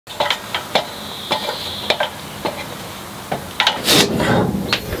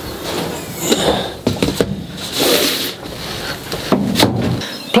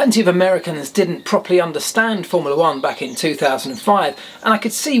Plenty of Americans didn't properly understand Formula One back in 2005, and I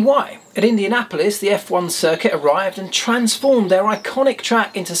could see why. At Indianapolis, the F1 circuit arrived and transformed their iconic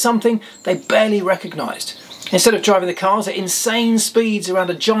track into something they barely recognised. Instead of driving the cars at insane speeds around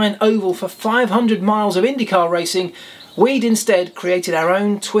a giant oval for 500 miles of IndyCar racing, we'd instead created our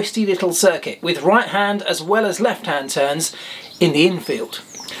own twisty little circuit with right-hand as well as left-hand turns in the infield.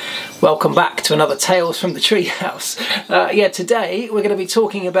 Welcome back to another Tales from the Treehouse. Today we're going to be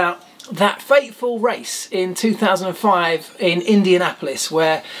talking about that fateful race in 2005 in Indianapolis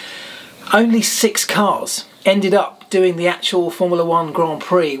where only 6 cars ended up doing the actual Formula One Grand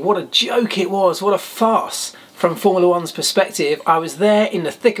Prix. What a joke it was, what a farce from Formula One's perspective. I was there in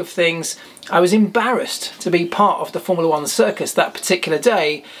the thick of things. I was embarrassed to be part of the Formula One circus that particular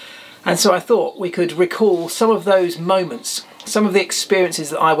day, and so I thought we could recall some of those moments, some of the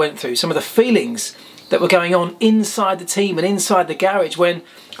experiences that I went through, some of the feelings that were going on inside the team and inside the garage when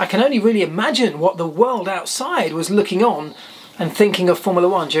I can only really imagine what the world outside was looking on and thinking of Formula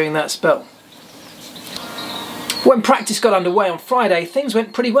One during that spell. When practice got underway on Friday, things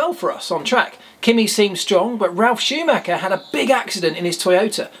went pretty well for us on track. Kimi seemed strong, but Ralf Schumacher had a big accident in his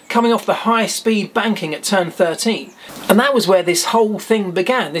Toyota, coming off the high-speed banking at turn 13. And that was where this whole thing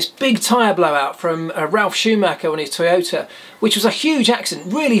began, this big tyre blowout from Ralf Schumacher on his Toyota, which was a huge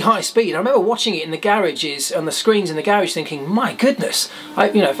accident, really high speed. I remember watching it in the garages, on the screens in the garage, thinking, my goodness,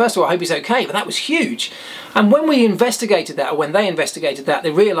 first of all, I hope he's okay, but that was huge. And when we investigated that, or when they investigated that,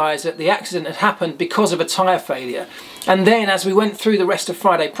 they realised that the accident had happened because of a tyre failure. And then as we went through the rest of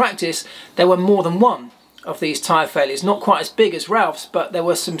Friday practice, there were more than one of these tyre failures. Not quite as big as Ralph's, but there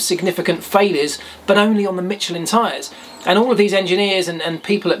were some significant failures, but only on the Michelin tyres. And all of these engineers and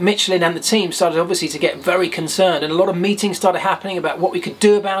people at Michelin and the team started obviously to get very concerned, and a lot of meetings started happening about what we could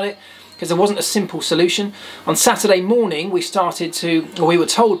do about it, because there wasn't a simple solution. On Saturday morning we were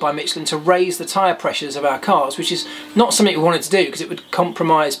told by Michelin to raise the tyre pressures of our cars, which is not something we wanted to do because it would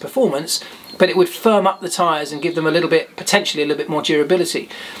compromise performance, but it would firm up the tyres and give them potentially a little bit more durability.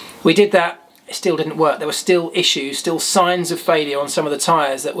 We did that. It still didn't work. There were still issues, still signs of failure on some of the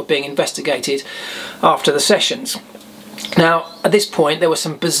tyres that were being investigated after the sessions. Now, at this point, there were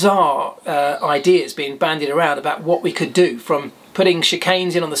some bizarre ideas being bandied around about what we could do, from putting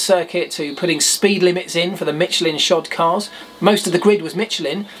chicanes in on the circuit to putting speed limits in for the Michelin shod cars. Most of the grid was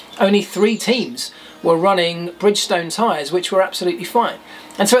Michelin. Only 3 teams were running Bridgestone tyres, which were absolutely fine.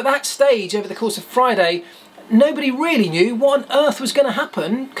 And so at that stage, over the course of Friday, nobody really knew what on earth was going to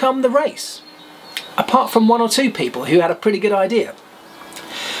happen come the race, apart from 1 or 2 people who had a pretty good idea.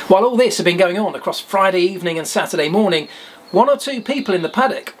 While all this had been going on across Friday evening and Saturday morning, 1 or 2 people in the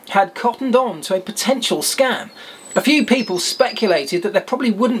paddock had cottoned on to a potential scam. A few people speculated that there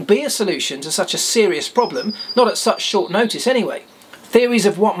probably wouldn't be a solution to such a serious problem, not at such short notice anyway. Theories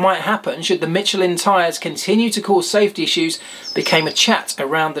of what might happen should the Michelin tyres continue to cause safety issues became a chat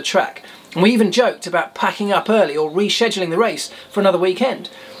around the track. And we even joked about packing up early or rescheduling the race for another weekend.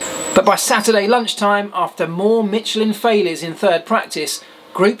 But by Saturday lunchtime, after more Michelin failures in third practice,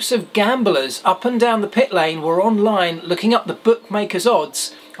 groups of gamblers up and down the pit lane were online looking up the bookmakers'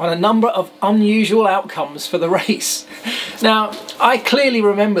 odds on a number of unusual outcomes for the race. Now, I clearly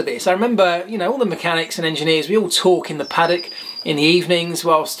remember this. I remember, all the mechanics and engineers, we all talk in the paddock in the evenings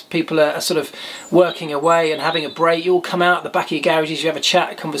whilst people are sort of working away and having a break. You all come out the back of your garages, you have a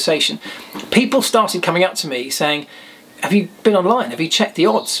chat, a conversation. People started coming up to me saying, have you been online? Have you checked the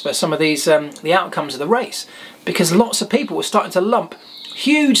odds for some of these, the outcomes of the race? Because lots of people were starting to lump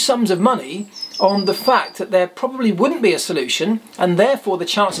huge sums of money on the fact that there probably wouldn't be a solution, and therefore the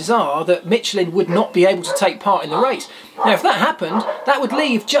chances are that Michelin would not be able to take part in the race. Now, if that happened, that would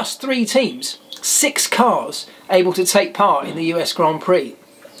leave just 3 teams, 6 cars able to take part in the US Grand Prix.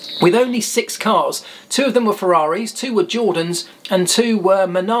 With only 6 cars, 2 of them were Ferraris, 2 were Jordans, and 2 were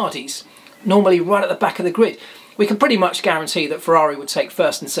Minardis, normally right at the back of the grid. We can pretty much guarantee that Ferrari would take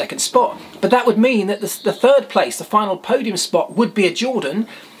first and second spot, but that would mean that the third place, the final podium spot, would be a Jordan.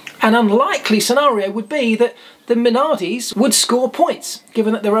 An unlikely scenario would be that the Minardis would score points,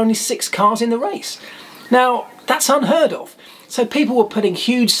 given that there are only 6 cars in the race. Now, that's unheard of. So people were putting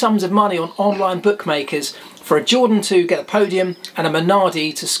huge sums of money on online bookmakers for a Jordan to get a podium and a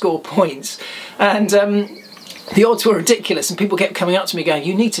Minardi to score points. And the odds were ridiculous, and people kept coming up to me going,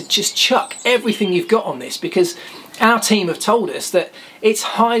 you need to just chuck everything you've got on this, because our team have told us that it's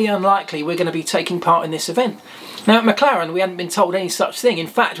highly unlikely we're going to be taking part in this event. Now at McLaren we hadn't been told any such thing. In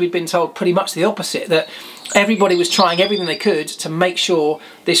fact, we'd been told pretty much the opposite, that everybody was trying everything they could to make sure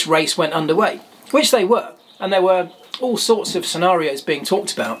this race went underway, which they were, and there were all sorts of scenarios being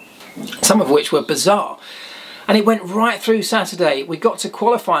talked about, some of which were bizarre. And it went right through Saturday. We got to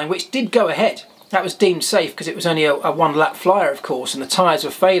qualifying, which did go ahead. That was deemed safe because it was only a one-lap flyer, of course, and the tyres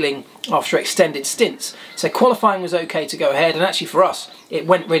were failing after extended stints. So qualifying was okay to go ahead, and actually for us, it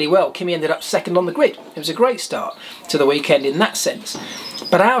went really well. Kimi ended up second on the grid. It was a great start to the weekend in that sense.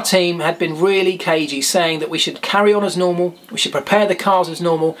 But our team had been really cagey, saying that we should carry on as normal, we should prepare the cars as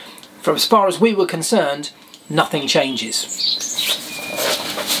normal. For as far as we were concerned, nothing changes.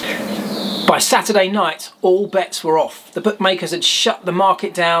 By Saturday night, all bets were off. The bookmakers had shut the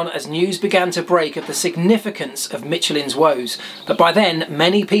market down as news began to break of the significance of Michelin's woes. But by then,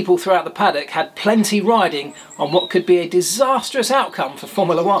 many people throughout the paddock had plenty riding on what could be a disastrous outcome for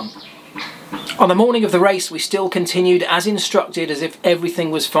Formula One. On the morning of the race, we still continued as instructed, as if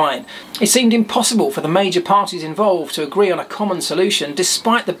everything was fine. It seemed impossible for the major parties involved to agree on a common solution,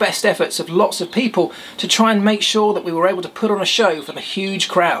 despite the best efforts of lots of people to try and make sure that we were able to put on a show for the huge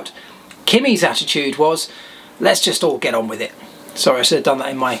crowd. Kimi's attitude was, let's just all get on with it. Sorry, I should have done that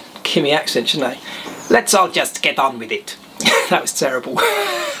in my Kimi accent, shouldn't I? Let's all just get on with it. That was terrible.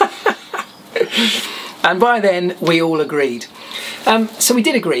 And by then, we all agreed. So we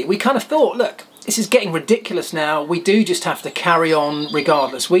did agree. We kind of thought, look, this is getting ridiculous now. We do just have to carry on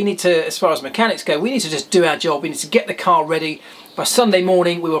regardless. We need to, as far as mechanics go, we need to just do our job. We need to get the car ready. By Sunday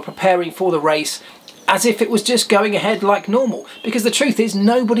morning, we were preparing for the race as if it was just going ahead like normal. Because the truth is,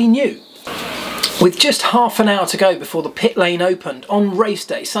 nobody knew. With just half an hour to go before the pit lane opened on race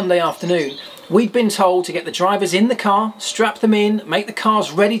day, Sunday afternoon, we'd been told to get the drivers in the car, strap them in, make the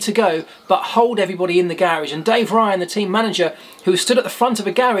cars ready to go, but hold everybody in the garage. And Dave Ryan, the team manager, who stood at the front of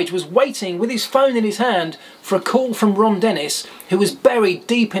a garage, was waiting with his phone in his hand for a call from Ron Dennis, who was buried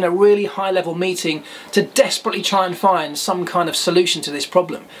deep in a really high-level meeting to desperately try and find some kind of solution to this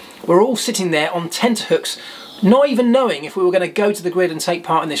problem. We're all sitting there on tenterhooks, not even knowing if we were going to go to the grid and take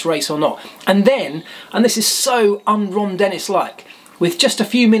part in this race or not. And then, and this is so un-Ron Dennis-like, with just a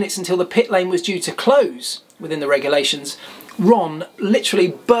few minutes until the pit lane was due to close within the regulations, Ron literally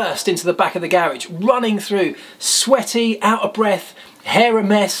burst into the back of the garage, running through, sweaty, out of breath, hair a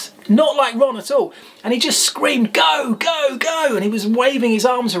mess, not like Ron at all. And he just screamed, go, go, go, and he was waving his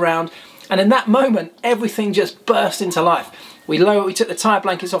arms around. And in that moment, everything just burst into life. We took the tyre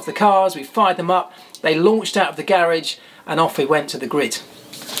blankets off the cars, we fired them up, they launched out of the garage, and off we went to the grid.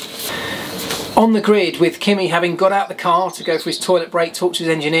 On the grid, with Kimi having got out the car to go for his toilet break, talk to his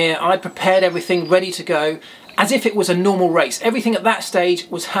engineer, I'd prepared everything ready to go as if it was a normal race. Everything at that stage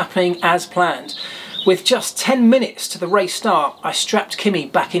was happening as planned. With just 10 minutes to the race start, I strapped Kimi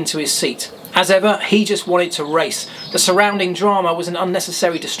back into his seat. As ever, he just wanted to race. The surrounding drama was an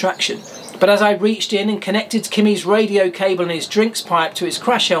unnecessary distraction. But as I reached in and connected Kimi's radio cable and his drinks pipe to his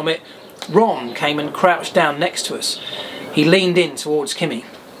crash helmet, Ron came and crouched down next to us. He leaned in towards Kimi.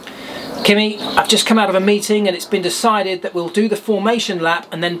 Kimi, I've just come out of a meeting and it's been decided that we'll do the formation lap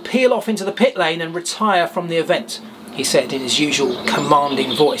and then peel off into the pit lane and retire from the event, he said in his usual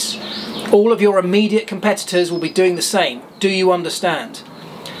commanding voice. All of your immediate competitors will be doing the same. Do you understand?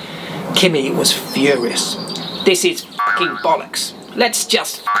 Kimi was furious. This is fucking bollocks. Let's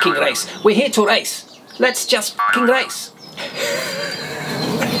just fucking race. We're here to race. Let's just fucking race.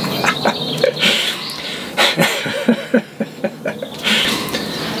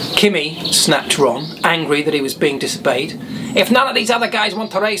 Kimi, snapped Ron, angry that he was being disobeyed. If none of these other guys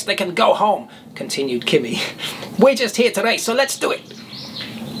want to race, they can go home, continued Kimi. We're just here to race, so let's do it.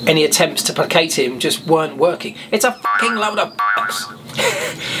 Any attempts to placate him just weren't working. It's a fucking load of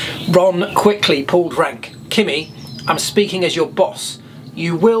bollocks. Ron quickly pulled rank. Kimi, I'm speaking as your boss.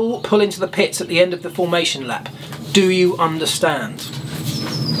 You will pull into the pits at the end of the formation lap. Do you understand?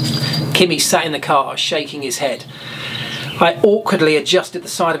 Kimi sat in the car, shaking his head. I awkwardly adjusted the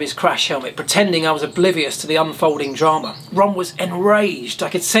side of his crash helmet, pretending I was oblivious to the unfolding drama. Ron was enraged. I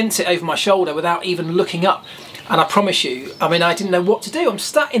could sense it over my shoulder without even looking up. And I promise you, I didn't know what to do. I'm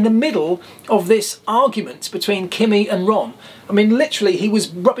sat in the middle of this argument between Kimi and Ron. Literally, he was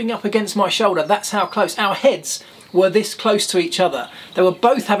rubbing up against my shoulder. That's how close. Our heads were this close to each other. They were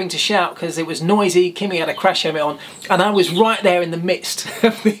both having to shout because it was noisy. Kimi had a crash helmet on, and I was right there in the midst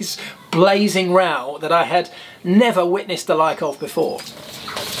of this blazing row that I had never witnessed the like of before.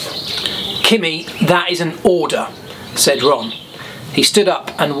 Kimi, that is an order, said Ron. He stood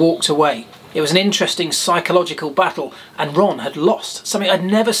up and walked away. It was an interesting psychological battle, and Ron had lost, something I'd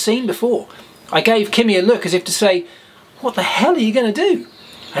never seen before. I gave Kimi a look as if to say, what the hell are you going to do?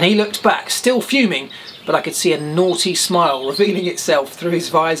 And he looked back, still fuming, but I could see a naughty smile revealing itself through his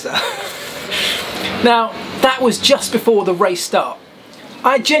visor. Now, that was just before the race start.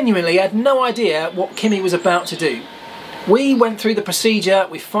 I genuinely had no idea what Kimi was about to do. We went through the procedure,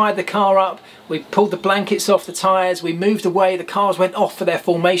 we fired the car up, we pulled the blankets off the tyres, we moved away, the cars went off for their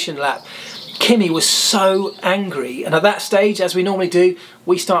formation lap. Kimi was so angry, and at that stage, as we normally do,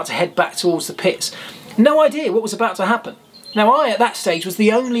 we start to head back towards the pits. No idea what was about to happen. Now I, at that stage, was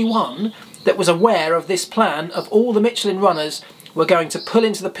the only one that was aware of this plan of all the Michelin runners were going to pull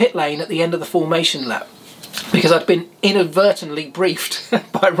into the pit lane at the end of the formation lap, because I'd been inadvertently briefed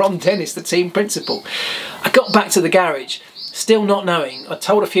by Ron Dennis, the team principal. I got back to the garage, still not knowing. I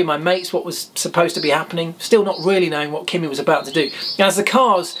told a few of my mates what was supposed to be happening, still not really knowing what Kimi was about to do. And as the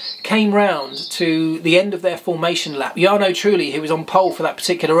cars came round to the end of their formation lap, Jarno Trulli, who was on pole for that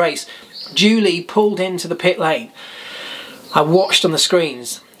particular race, duly pulled into the pit lane. I watched on the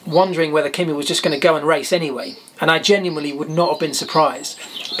screens, wondering whether Kimi was just going to go and race anyway, and I genuinely would not have been surprised.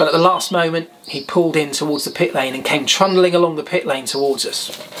 But at the last moment, he pulled in towards the pit lane and came trundling along the pit lane towards us.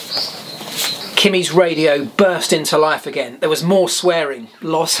 Kimi's radio burst into life again. There was more swearing,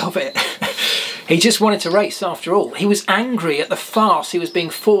 lots of it. He just wanted to race after all. He was angry at the farce he was being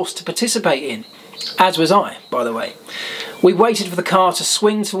forced to participate in. As was I, by the way. We waited for the car to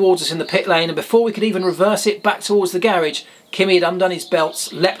swing towards us in the pit lane, and before we could even reverse it back towards the garage, Kimi had undone his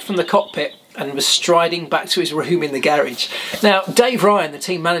belts, leapt from the cockpit and was striding back to his room in the garage. Now, Dave Ryan, the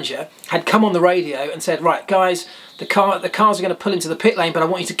team manager, had come on the radio and said, right guys, the cars are going to pull into the pit lane, but I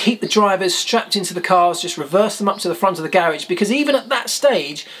want you to keep the drivers strapped into the cars, just reverse them up to the front of the garage, because even at that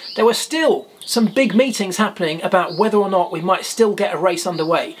stage, there were still some big meetings happening about whether or not we might still get a race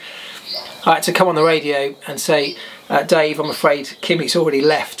underway. I had to come on the radio and say, Dave, I'm afraid Kimi's already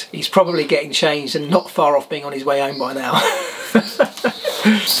left. He's probably getting changed and not far off being on his way home by now.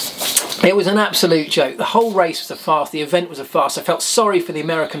 It was an absolute joke. The whole race was a farce. The event was a farce. I felt sorry for the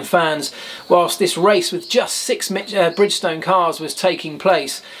American fans whilst this race with just 6 Bridgestone cars was taking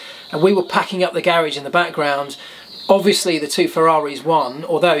place, and we were packing up the garage in the background. Obviously the 2 Ferraris won,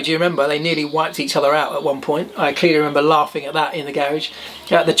 although, do you remember, they nearly wiped each other out at one point. I clearly remember laughing at that in the garage.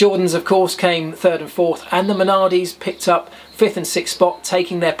 The Jordans, of course, came 3rd and 4th, and the Minardis picked up 5th and 6th spot,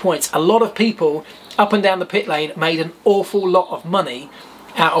 taking their points. A lot of people up and down the pit lane made an awful lot of money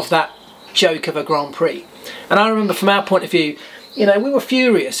out of that joke of a Grand Prix. And I remember from our point of view, you know, we were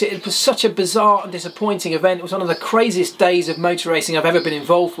furious. It was such a bizarre and disappointing event. It was one of the craziest days of motor racing I've ever been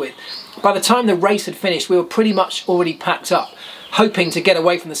involved with. By the time the race had finished, we were pretty much already packed up, hoping to get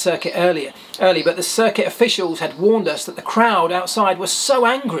away from the circuit early, but the circuit officials had warned us that the crowd outside was so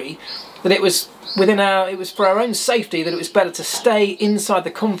angry that it was for our own safety that it was better to stay inside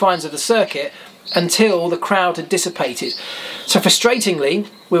the confines of the circuit until the crowd had dissipated. So frustratingly,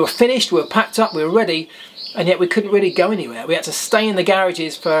 we were finished, we were packed up, we were ready, and yet we couldn't really go anywhere. We had to stay in the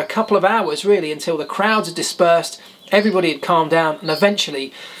garages for a couple of hours really until the crowds had dispersed, everybody had calmed down, and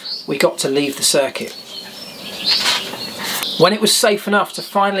eventually we got to leave the circuit. When it was safe enough to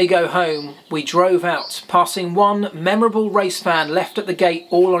finally go home, we drove out, passing one memorable race fan left at the gate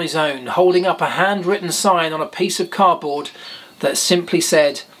all on his own, holding up a handwritten sign on a piece of cardboard that simply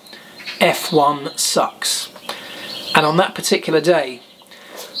said, F1 sucks. And on that particular day,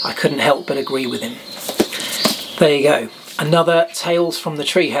 I couldn't help but agree with him. There you go, another Tales from the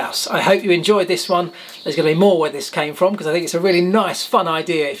Treehouse. I hope you enjoyed this one. There's going to be more where this came from, because I think it's a really nice, fun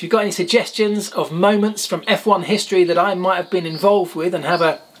idea. If you've got any suggestions of moments from F1 history that I might have been involved with and have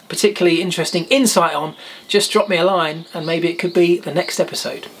a particularly interesting insight on, just drop me a line and maybe it could be the next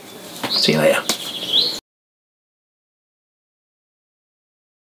episode. See you later.